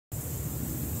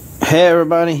Hey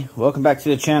everybody, welcome back to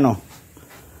the channel.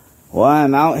 Well,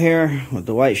 I'm out here with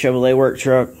the white Chevrolet work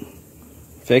truck,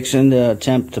 fixing to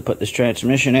attempt to put this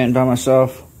transmission in by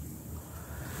myself.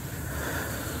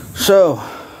 So,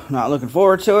 not looking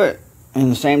forward to it, and at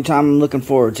the same time I'm looking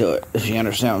forward to it, if you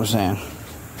understand what I'm saying.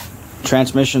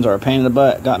 Transmissions are a pain in the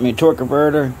butt. Got me a torque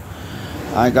converter,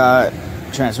 I got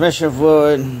transmission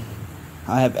fluid,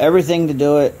 I have everything to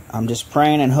do it. I'm just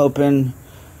praying and hoping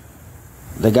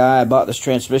the guy I bought this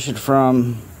transmission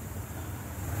from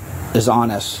is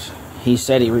honest. He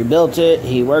said he rebuilt it.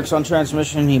 He works on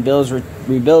transmission. He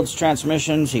rebuilds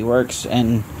transmissions. He works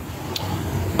in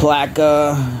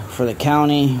Placa for the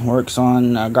county. Works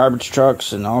on garbage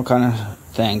trucks and all kind of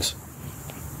things.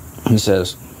 He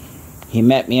says he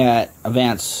met me at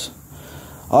Advance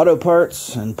Auto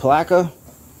Parts in Placa.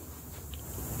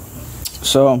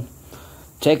 So,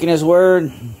 taking his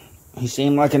word, he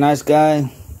seemed like a nice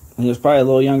guy. He was probably a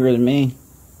little younger than me.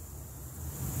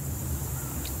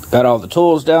 Got all the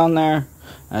tools down there,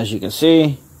 as you can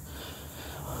see.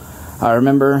 I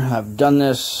remember I've done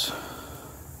this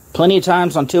plenty of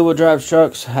times on two-wheel drive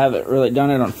trucks. Haven't really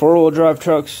done it on four-wheel drive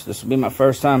trucks. This will be my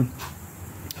first time,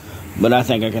 but I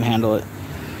think I can handle it.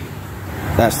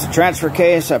 That's the transfer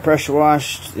case I pressure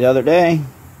washed the other day.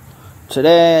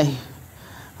 Today,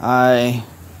 I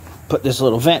put this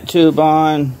little vent tube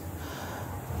on.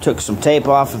 Took some tape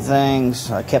off of things.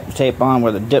 I kept the tape on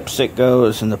where the dipstick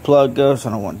goes and the plug goes.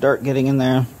 I don't want dirt getting in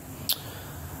there.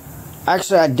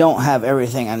 Actually, I don't have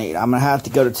everything I need. I'm going to have to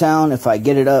go to town. If I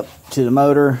get it up to the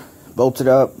motor, bolt it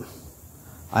up,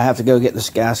 I have to go get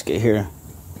this gasket here.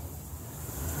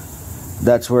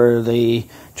 That's where the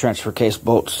transfer case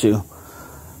bolts to.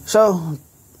 So,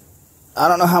 I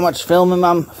don't know how much filming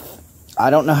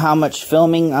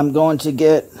I'm going to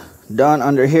get done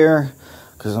under here,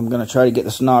 because I'm going to try to get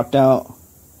this knocked out.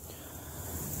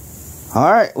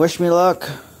 Alright, wish me luck.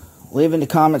 Leave in the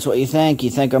comments what you think. You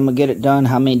think I'm going to get it done?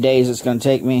 How many days it's going to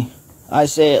take me? I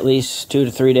say at least 2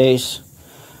 to 3 days.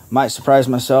 Might surprise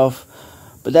myself.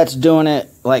 But that's doing it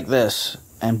like this.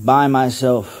 And by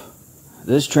myself.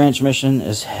 This transmission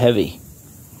is heavy.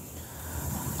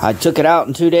 I took it out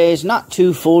in 2 days. Not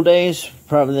 2 full days.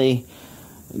 Probably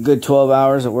a good 12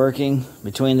 hours of working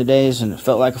between the days. And it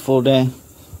felt like a full day.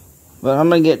 But I'm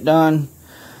going to get done.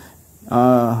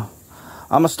 I'm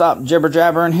going to stop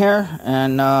jibber-jabbering here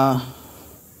and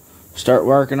start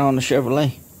working on the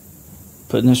Chevrolet.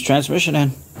 Putting this transmission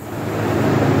in.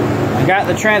 I got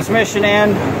the transmission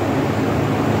in.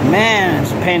 Man,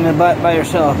 it's a pain in the butt by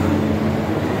yourself.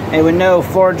 And with no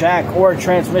floor jack or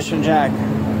transmission jack.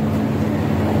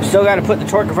 Still got to put the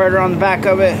torque converter on the back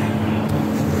of it.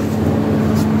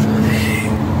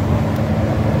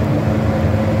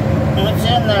 What's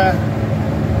in there?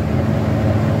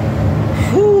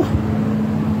 Whew.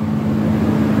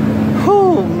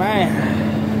 Whew, man.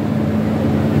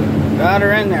 Got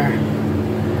her in there.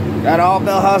 Got all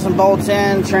bell housing bolts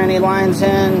in, tranny lines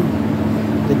in,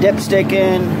 the dipstick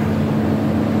in.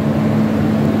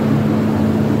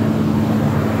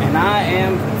 And I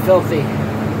am filthy.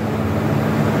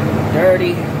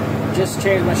 Dirty. Just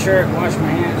changed my shirt, washed my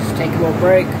hands, take a little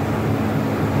break.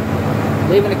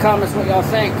 Leave in the comments what y'all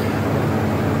think.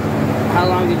 How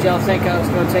long did y'all think I was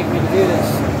going to take me to do this?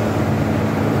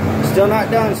 Still not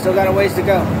done. Still got a ways to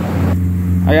go.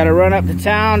 I got to run up to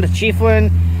town, to Chiefland,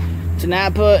 to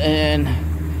Napa, and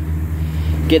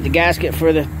get the gasket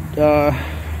for the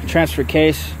transfer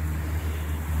case.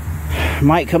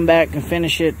 Might come back and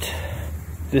finish it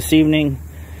this evening.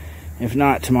 If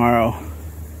not, tomorrow.